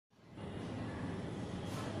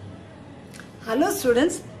Hello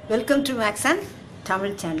students, welcome to Max and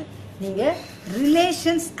Tamil channel. நீங்க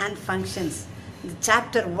relations and functions இந்த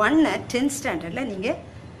chapter 1 10th standardல நீங்க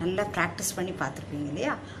நல்லா practice பண்ணி பார்த்திருப்பீங்க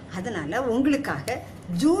இல்லையா? அதனால உங்களுக்காக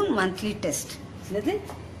ஜூன் monthly test. என்னது?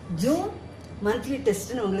 ஜூன் monthly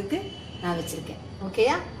testன்னு உங்களுக்கு நான் வச்சிருக்கேன்.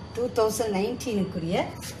 ஓகேயா? 2019 க்குரிய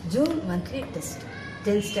June monthly test.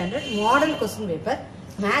 10th standard model question paper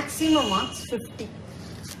maximum marks 50.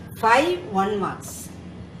 5 1 marks.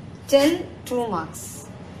 10 2 marks.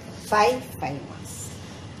 5 marks.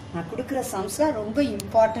 நான் கொடுக்குற சம்ஸ்லாம் ரொம்ப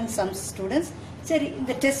இம்பார்ட்டன்ட் சம்ஸ் ஸ்டூடெண்ட்ஸ். சரி,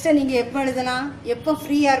 இந்த டெஸ்ட்டை நீங்கள் எப்போ எழுதலாம்? எப்போ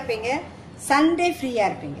ஃப்ரீயாக இருப்பீங்க? சண்டே ஃப்ரீயாக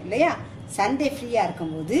இருப்பீங்க இல்லையா? சண்டே ஃப்ரீயாக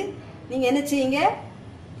இருக்கும்போது நீங்கள் என்ன செய்யுங்க?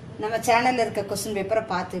 நம்ம சேனலில் இருக்க கொஸ்டின் பேப்பரை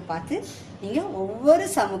பார்த்து நீங்கள் ஒவ்வொரு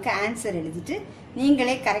சம்முக்கு ஆன்சர் எழுதிட்டு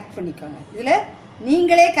நீங்களே கரெக்ட் பண்ணிக்கோங்க. இதில்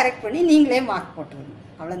நீங்களே கரெக்ட் பண்ணி நீங்களே மார்க் போட்டுருங்க.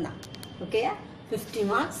 அவ்வளோதான். ஓகேயா? 50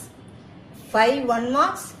 marks, 5 1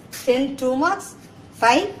 marks, 10 2 marks,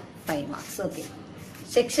 5 marks. Okay.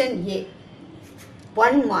 Section A,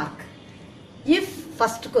 1 mark. If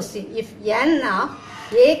first question, if n of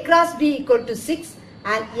a cross b equal to 6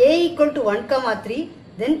 and a equal to 1 comma 3,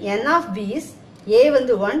 then n of b is a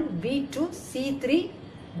வந்து 1, b 2, c 3,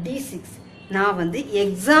 d 6. நான் வந்து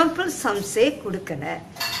example சம்ஸே கொடுக்கல,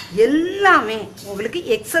 எல்லாமே உங்களுக்கு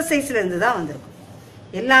எக்ஸசைஸ்ல இருந்து தான் வந்திருக்கும்.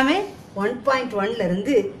 எல்லாமே 1.1ல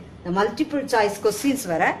இருந்து இந்த மல்டிபிள் சாய்ஸ் கொஸ்டின்ஸ்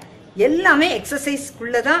வர எல்லாமே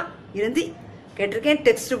எக்ஸசைஸ்க்குள்ளே தான் இருந்து கேட்டிருக்கேன்.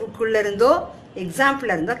 டெக்ஸ்ட் புக்குள்ளே இருந்தோ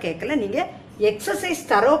எக்ஸாம்பிளில் இருந்தோ கேட்கல. நீங்கள் எக்ஸசைஸ்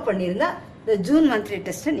தரோ பண்ணியிருந்தா இந்த ஜூன் மந்த்லி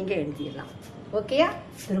டெஸ்ட்டை நீங்கள் எழுதிடலாம். ஓகேயா?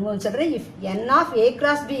 திரும்பவும் சொல்கிறேன். If n of a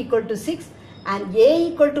cross b equal to 6 and a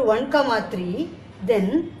equal to 1 comma 3, then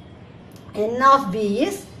n of b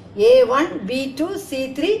is a1, b2,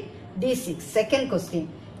 c3, d6. Second question.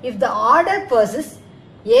 If the order persists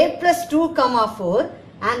a plus 2 comma 4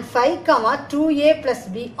 and 5 comma 2a plus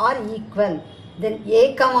b are equal, then a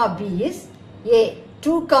comma b is a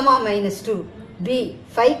 2 comma minus 2, b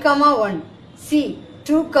 5 comma 1, c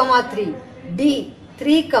 2 comma 3, d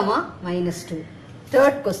 3 comma minus 2.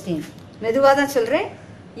 Third question. மெதுவா தான் சொல்றேன்.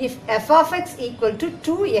 If f of x equal to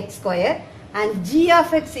 2x square and g of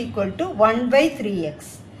x equal to 1 by 3x,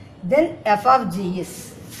 then f of g is.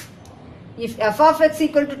 If f of x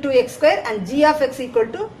equal to 2x square and g of x equal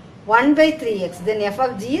to 1 by 3x, then f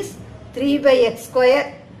of g is 3 by x square,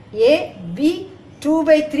 a, b 2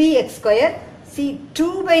 by 3x square, c 2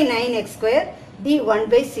 by 9x square, d 1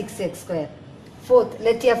 by 6x square. Fourth,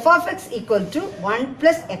 let f of x equal to 1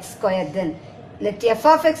 plus x square, then let f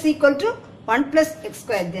of x equal to 1 plus x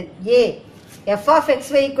square, then a f of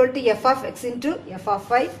xy equal to f of x into f of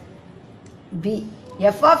y, b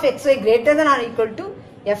f of xy greater than or equal to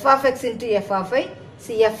f of x into f of y,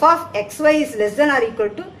 c f of xy is less than or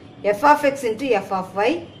equal to f of x into f of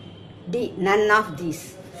y, d none of these.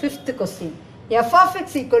 Fifth question. F of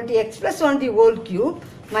x equal to x plus 1 the whole cube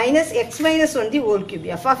minus x minus 1 the whole cube.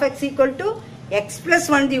 F of x equal to x plus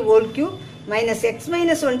 1 the whole cube minus x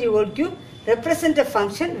minus 1 the whole cube represent a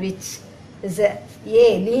function which is a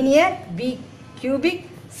linear, b cubic,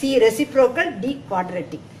 c reciprocal, d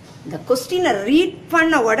quadratic. இந்த கொஸ்டினை read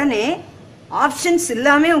பண்ண உடனே options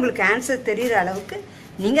எல்லாமே உங்களுக்கு answer தெரிகிற அளவுக்கு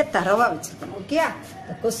நீங்கள் தரவாக வச்சுருக்கணும். ஓகேயா?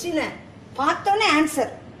 இந்த கொஸ்டினை பார்த்தோன்னே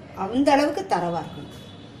ஆன்சர் அந்த அளவுக்கு தரவாக இருக்கணும்.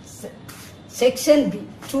 Section B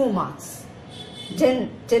 2 marks.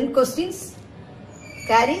 10 questions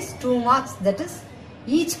carries 2 marks. That is,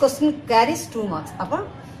 each question carries 2 marks. அப்போ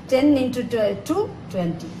 10 into 2,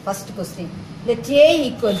 20. First question. Let a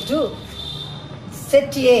equal to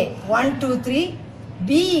set a 1 2 3,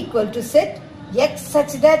 b equal to set x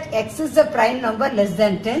such that x is a prime number less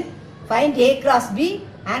than 10. Find a cross b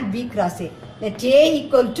and b cross a. Let a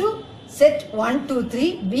equal to set 1 2 3,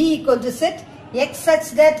 b equal to set x such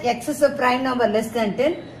that x is a prime number less than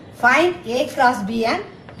 10. Find a cross b and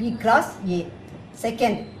b cross a.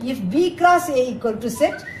 Second, if b cross a equal to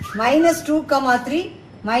set minus 2 comma 3,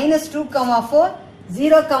 minus 2 comma 4,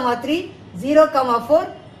 0 comma 3, 0 comma 4,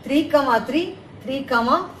 3 comma 3, 3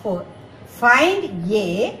 comma 4. Find a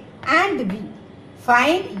and b.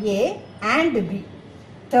 Find a and b.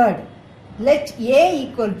 Third, let a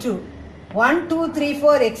equal to 1 2 3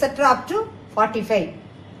 4 etc. up to 45.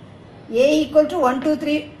 A equal to 1 2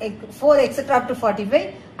 3 4 etc. up to 45,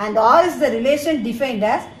 and R is the relation defined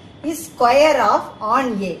as is square of on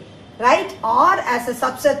A. Write R as a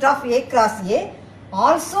subset of A cross A.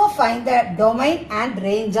 Also find the domain and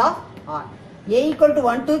range of R. A equal to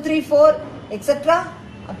 1 2 3 4 etc.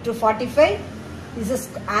 up to 45 is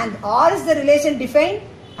and R is the relation defined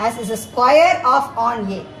as is a square of on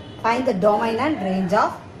A. Find the domain and range of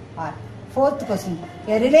R. Fourth question.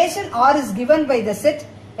 A relation R is given by the set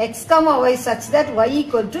x comma y such that y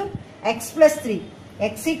equal to x plus 3,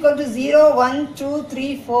 x equal to 0, 1, 2,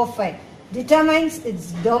 3, 4, 5 determines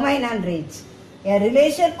its domain and range. A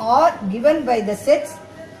relation R given by the set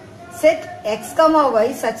x comma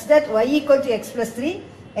y such that y equal to x plus 3,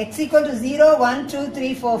 x equal to 0, 1, 2,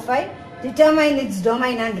 3, 4, 5 determine its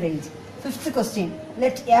domain and range. Fifth question.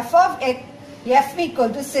 Let f of x, f equal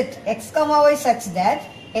to set x comma y such that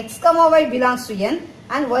x comma y belongs to n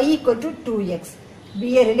and y equal to 2x.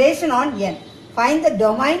 Be a relation on n. Find the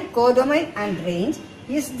domain, codomain and range.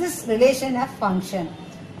 Is this relation a function?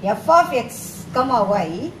 F of x comma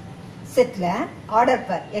y set la order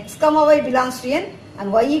per x comma y belongs to n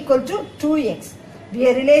and y equal to 2x. Be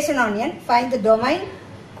a relation on n. Find the domain,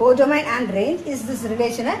 codomain and range. Is this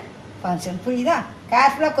relation a function? புரியுதா?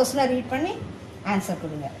 Careful question read பண்ணி answer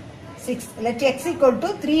கொடுங்க. 6. Let x equal to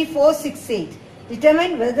 3, 4, 6, 8.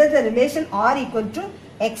 Determine whether the relation R equal to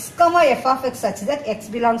x comma f of x such that x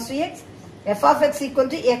belongs to x. F of x equal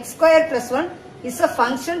to x square plus 1 is a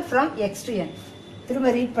function from x to n.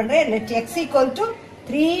 திரும்ப read பண்றேன். Let x equal to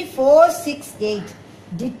 3, 4, 6, 8.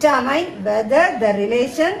 Determine whether the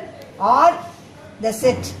relation or the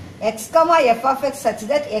set x comma f of x such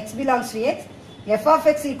that x belongs to x. F of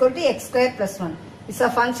x equal to x square plus 1 is a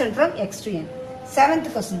function from x to n. 7th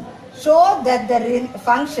question. Show that the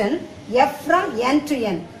function f from n to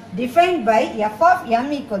n defined by f of m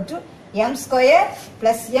equal to m square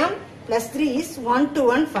plus m plus 3 is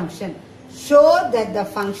 1-to-1 function. Show that the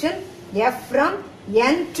function f from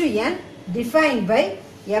n to n defined by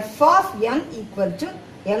f of m equal to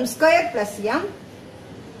m square plus m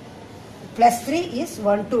plus 3 is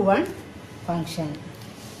 1-to-1 function.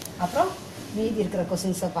 அப்புறம் மீதி இருக்கிற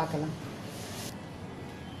questions பார்க்கலாம்.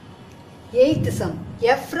 8th sum.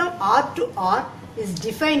 F from R to R is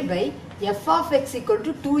defined by f of x equal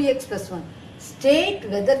to 2x plus 1. State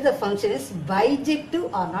whether the function is bijective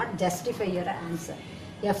or not. Justify your answer.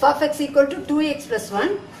 F of x equal to 2x plus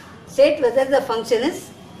 1. State whether the function is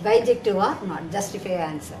bijective or not. Justify your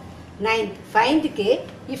answer. 9th. Find k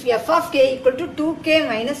if f of k equal to 2k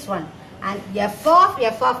minus 1 and f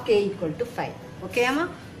of k equal to 5. Okay, Amma?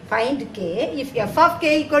 Find k if f of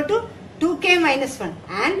k equal to 2k minus 1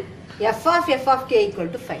 and f of k equal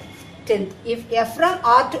to 5. 10th. If f from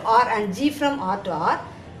R to R and g from R to R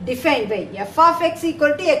defined by f of x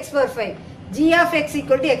equal to x power 5, g of x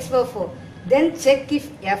equal to x power 4, then check if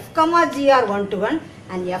f comma g are 1-to-1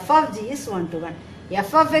 and f of g is 1-to-1.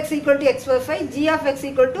 F of x equal to x power 5, g of x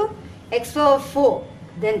equal to x power 4,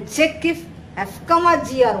 then check if f comma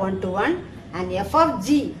g are 1-to-1 and f of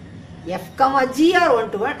g, f comma g are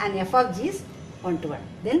 1-to-1 and f of g is 1-to-1.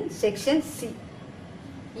 Then section C.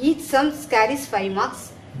 Each sum carries 5 marks.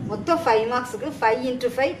 மொத்தம் 5 marks 5 into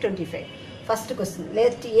 5 25. First question.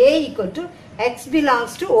 Let a equal to x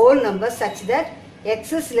belongs to whole number such that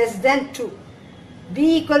x is less than 2. B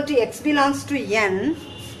equal to x belongs to n.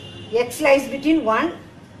 X lies between 1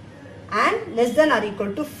 and less than or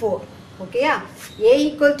equal to 4. Okay, yeah? A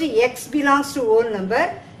equal to x belongs to whole number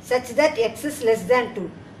such that x is less than 2.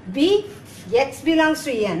 B, x belongs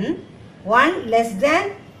to n. 1 less than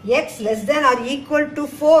x less than or equal to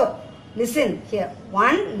 4. Listen here.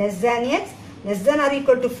 1 less than x less than or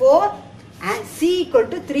equal to 4 and c equal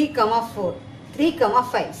to 3 comma 4. 3 comma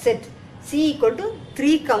 5. Set c equal to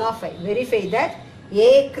 3 comma 5. Verify that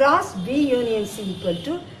a cross b union c equal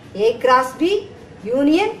to a cross b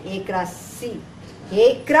union a cross c. A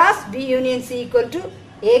cross b union c equal to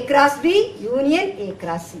a cross b union a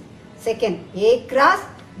cross c. Second, a cross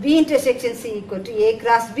b intersection c equal to a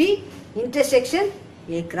cross b intersection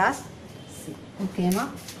a cross c. Okay, ma?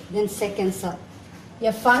 Then second sum.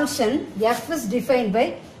 A function f is defined by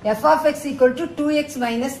f of x equal to 2x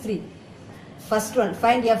minus 3. First one,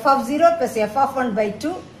 find f of 0 plus f of 1 by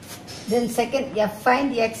 2. Then second,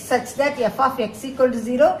 find x such that f of x equal to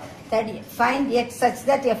 0. Third, find x such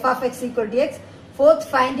that f of x equal to x. Fourth,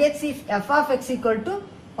 find x if f of x equal to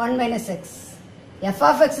 1 minus x. F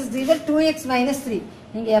of x is equal to 2x minus 3.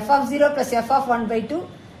 f of 0 plus f of 1 by 2.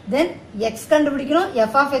 Then x கண்டுபிடிக்கணும்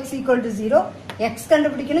f of x equal to 0, x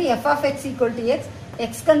கண்டுபிடிக்கணும் f of x equal to x,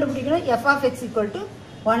 x கண்டுபிடிக்கணும் f of x equal to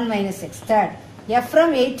 1 minus x. Third, f from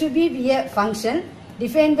a to b be a function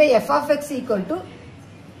defined by f of x equal to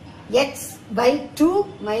x by 2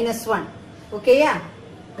 minus 1. Okay, yeah?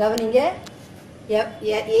 கவனிங்க,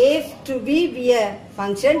 a to b be a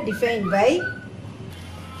function defined by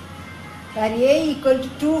where a equal to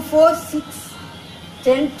 2, 4, 6,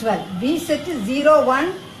 10, 12. B set is 0,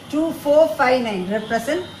 1, 2, 4, 5, 9.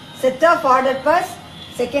 Represent set of ordered pairs.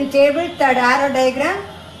 Second table, third arrow diagram,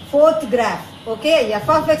 fourth graph. Okay, f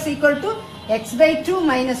of x equal to x by 2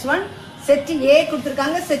 minus 1. Set A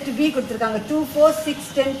கொடுத்திருக்காங்க, set B கொடுத்திருக்காங்க. 2, 4,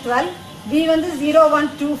 6, 10, 12. B வந்து 0 1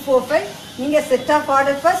 2 4 5 நீங்க set of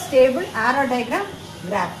order for stable arrow diagram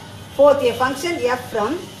graph. Fourth, a function f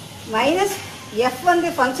from minus f வந்து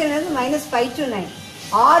function என்னது minus 5 to 9.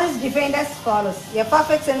 R is defined as follows. F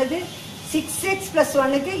of x என்னது 6x plus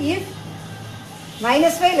 1 க்கு if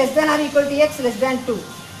minus 5 less than or equal to x less than 2.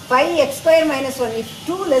 5x square minus 1 if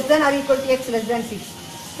 2 less than or equal to x less than 6.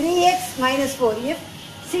 3x minus 4 if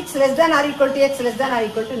 6 less than or equal to x less than or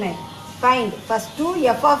equal to 9. Find first 2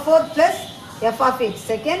 f of 4 plus f of x.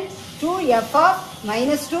 Second 2 f of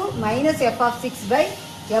minus 2 minus f of 6 by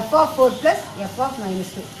f of 4 plus f of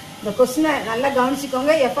minus 2. The question நல்லா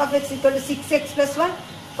கவனிச்சுக்கோங்க. f of x equal to 6x plus 1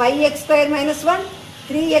 5x square minus 1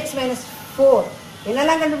 3x minus 4.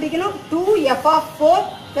 என்னெல்லாம் கண்டுபிடிக்கணும்? 2f of 4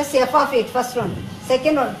 plus f of 8 first one.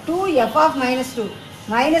 Second one 2f of minus 2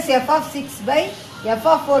 minus f of 6 by f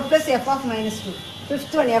of 4 plus f of minus 2.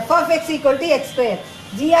 Fifth one f of x equal to x square,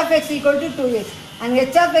 g of x equal to 2x and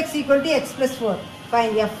h of x equal to x plus 4.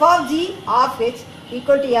 Find f of g of h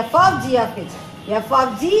equal to f of g of h. f of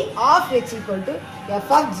g of h equal to f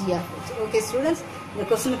of g of h. Okay students, இந்த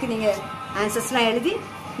क्वेश्चनக்கு நீங்க ஆன்சர்ஸ்லாம் எழுதி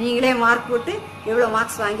நீங்களே mark போட்டு எவ்வளோ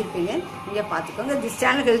marks வாங்கியிருப்பீங்க நீங்கள் பார்த்துக்கோங்க. This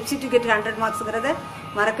channel helps to get 100 மார்க்ஸ்ங்கிறத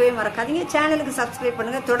மறக்கவே மறக்காதீங்க. சேனலுக்கு சப்ஸ்கிரைப்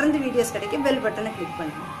பண்ணுங்கள். தொடர்ந்து வீடியோஸ் கிடைக்கும். பெல் பட்டனை கிளிக்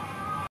பண்ணுங்கள்.